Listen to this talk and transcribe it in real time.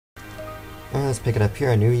Let's pick it up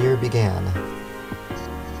here. A new year began.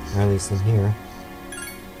 Or at least in here.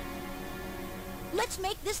 Let's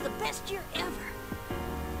make this the best year ever.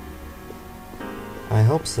 I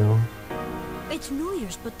hope so. It's New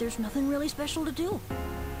Year's, but there's nothing really special to do.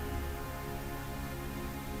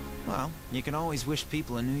 Well, you can always wish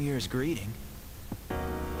people a New Year's greeting.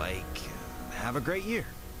 Like, have a great year.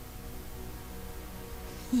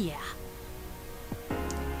 Yeah.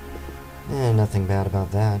 Nothing bad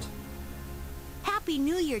about that. Happy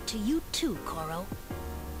New Year to you too, Koro.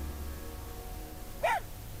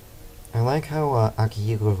 I like how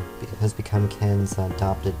Akihiko has become Ken's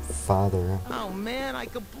adopted father. Oh man, I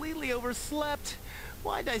completely overslept.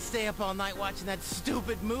 Why'd I stay up all night watching that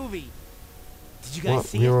stupid movie? Did you guys Well,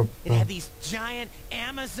 see it? It had these giant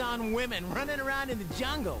Amazon women running around in the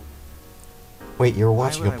jungle. Wait, you're Why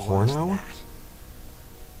watching a would I watch porno? that?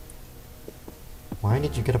 Why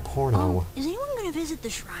did you get a porno? Is anyone gonna visit the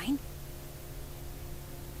shrine?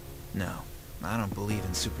 No, I don't believe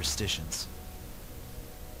in superstitions.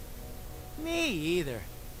 Me either.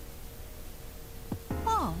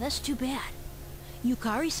 Oh, that's too bad.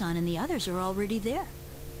 Yukari-san and the others are already there.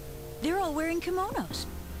 They're all wearing kimonos.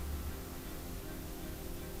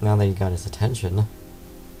 Now that you got his attention.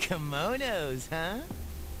 Kimonos, huh?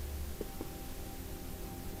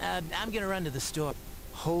 I'm gonna run to the store.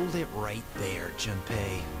 Hold it right there,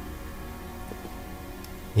 Junpei.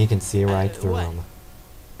 He can see right through what? him.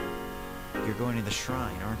 You're going to the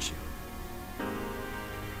shrine, aren't you?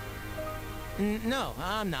 No,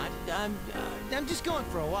 I'm not. I'm just going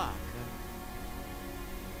for a walk.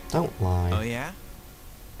 Don't lie. Oh yeah?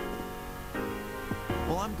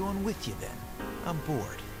 Well, I'm going with you then. I'm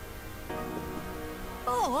bored.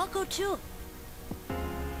 Oh, I'll go too.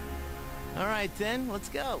 All right then, let's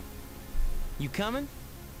go. You coming?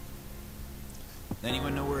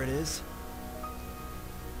 Anyone know where it is?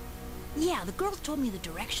 Yeah, the girls told me the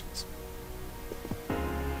directions.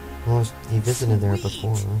 Well, he visited there Sweet.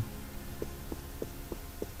 before.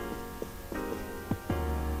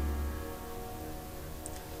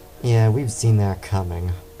 Yeah, we've seen that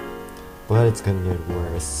coming. But it's gonna get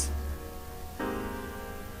worse.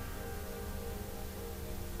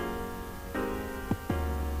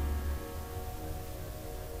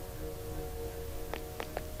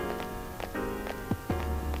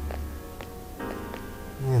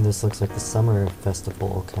 Yeah, this looks like the summer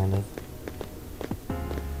festival, kind of.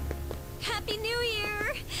 Happy New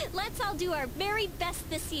Year! Let's all do our very best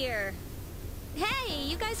this year. Hey,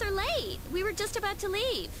 you guys are late. We were just about to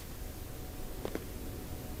leave.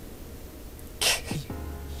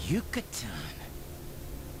 Yucatan.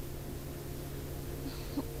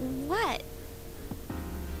 What?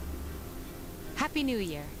 Happy New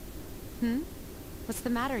Year. What's the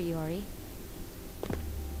matter, Yori?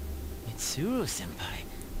 Mitsuru-senpai.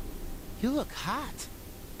 You look hot.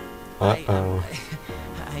 Uh-oh.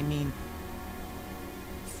 I mean...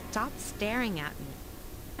 Stop staring at me.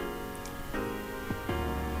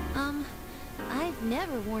 I've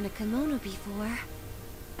never worn a kimono before.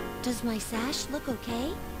 Does my sash look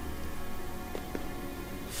okay?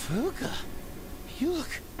 Fuga, you look...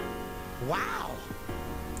 Wow!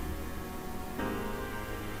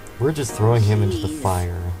 We're just throwing him into the Jeez.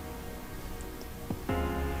 fire.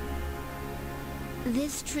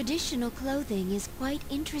 This traditional clothing is quite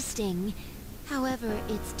interesting. However,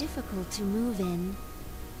 it's difficult to move in.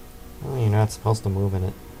 Well, you're not supposed to move in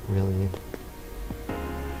it, really.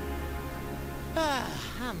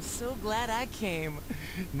 I'm so glad I came.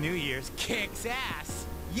 New Year's kicks ass.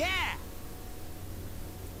 Yeah!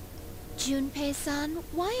 Junpei-san,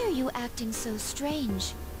 why are you acting so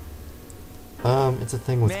strange? It's a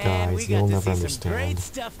thing with Man, we guys, got you'll to never see some great understand.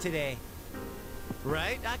 stuff today.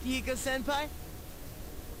 Right, Akihiko-senpai?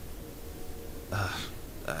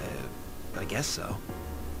 I guess so.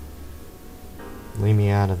 Leave me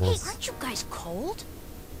out of Hey, this. aren't you guys cold?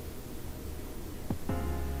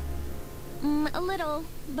 A little,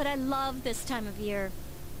 but I love this time of year.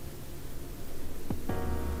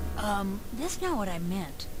 That's not what I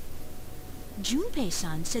meant.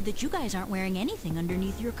 Junpei-san said that you guys aren't wearing anything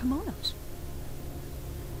underneath your kimonos.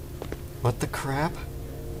 What the crap?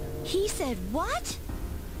 He said what?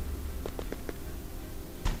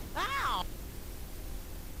 Ow!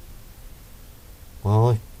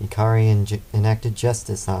 Well, Ikari enacted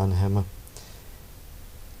justice on him.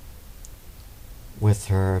 With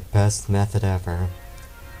her best method ever.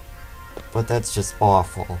 But that's just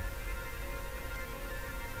awful.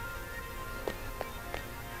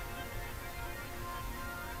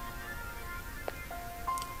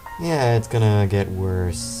 Yeah, it's gonna get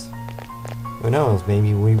worse. Who knows,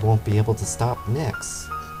 maybe we won't be able to stop Nyx.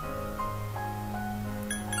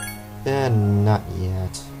 Not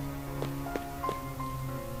yet.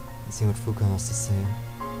 Let's see what Fuka has to say.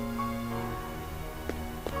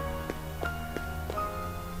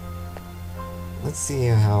 Let's see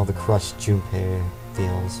how the crushed Junpei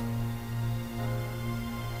feels.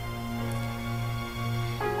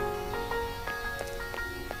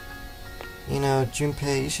 You know,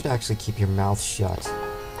 Junpei, you should actually keep your mouth shut.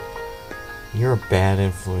 You're a bad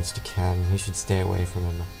influence to Ken. You should stay away from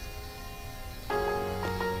him.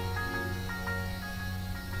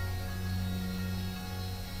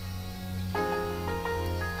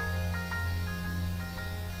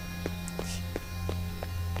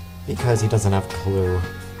 Because he doesn't have a clue.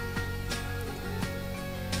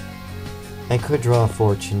 I could draw a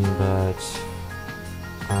fortune, but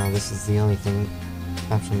this is the only thing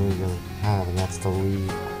option we really have, and that's the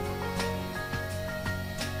lead.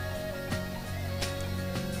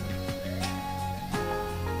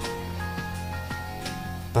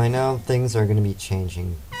 By now, things are going to be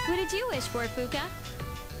changing. What did you wish for, Fuka?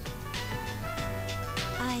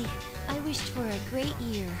 I wished for a great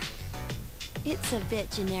year. It's a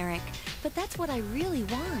bit generic, but that's what I really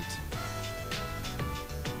want.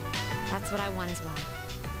 That's what I want as well.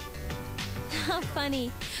 How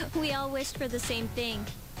funny. We all wished for the same thing.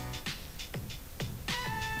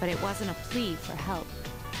 But it wasn't a plea for help.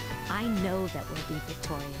 I know that we'll be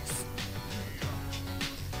victorious.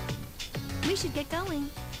 We should get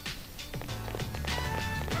going.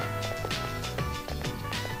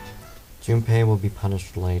 Junpei will be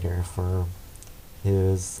punished later for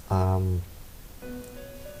his,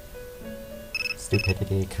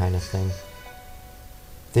 stupidity kind of thing.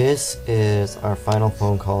 This is our final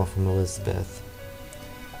phone call from Elizabeth.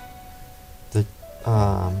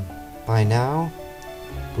 By now,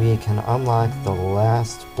 we can unlock the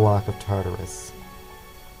last block of Tartarus.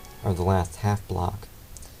 Or the last half block.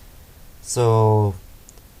 So,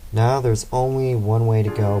 now there's only one way to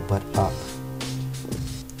go but up.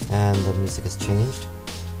 And the music has changed.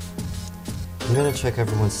 I'm gonna check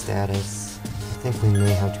everyone's status. I think we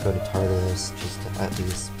may have to go to Tartarus just to at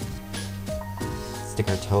least stick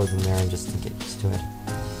our toes in there and just to get used to it.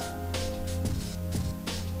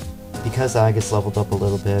 Because Agus leveled up a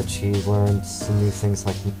little bit, she learned some new things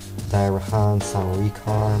like Dairahan,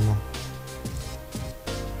 Sanrikarm.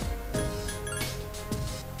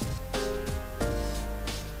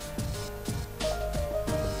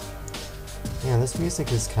 Yeah, this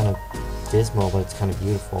music is kind of dismal, but it's kind of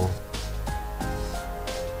beautiful.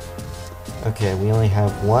 Okay, we only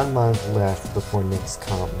have 1 month left before Nyx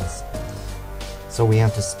comes. So we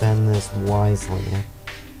have to spend this wisely.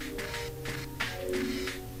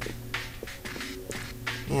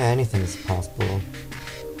 Yeah, anything is possible.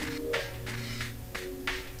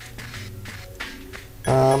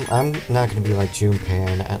 I'm not gonna be like Junpei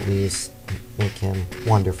and at least make him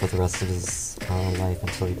wonder for the rest of his life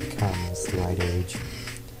until he becomes the right age.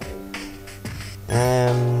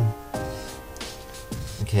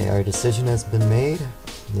 Okay, our decision has been made.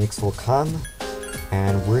 Nyx will come,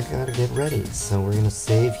 and we're gonna get ready. So we're gonna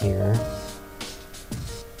save here.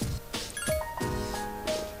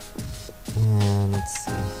 And let's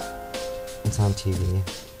see. It's on TV.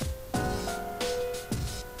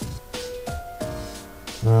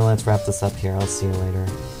 Well, let's wrap this up here. I'll see you later.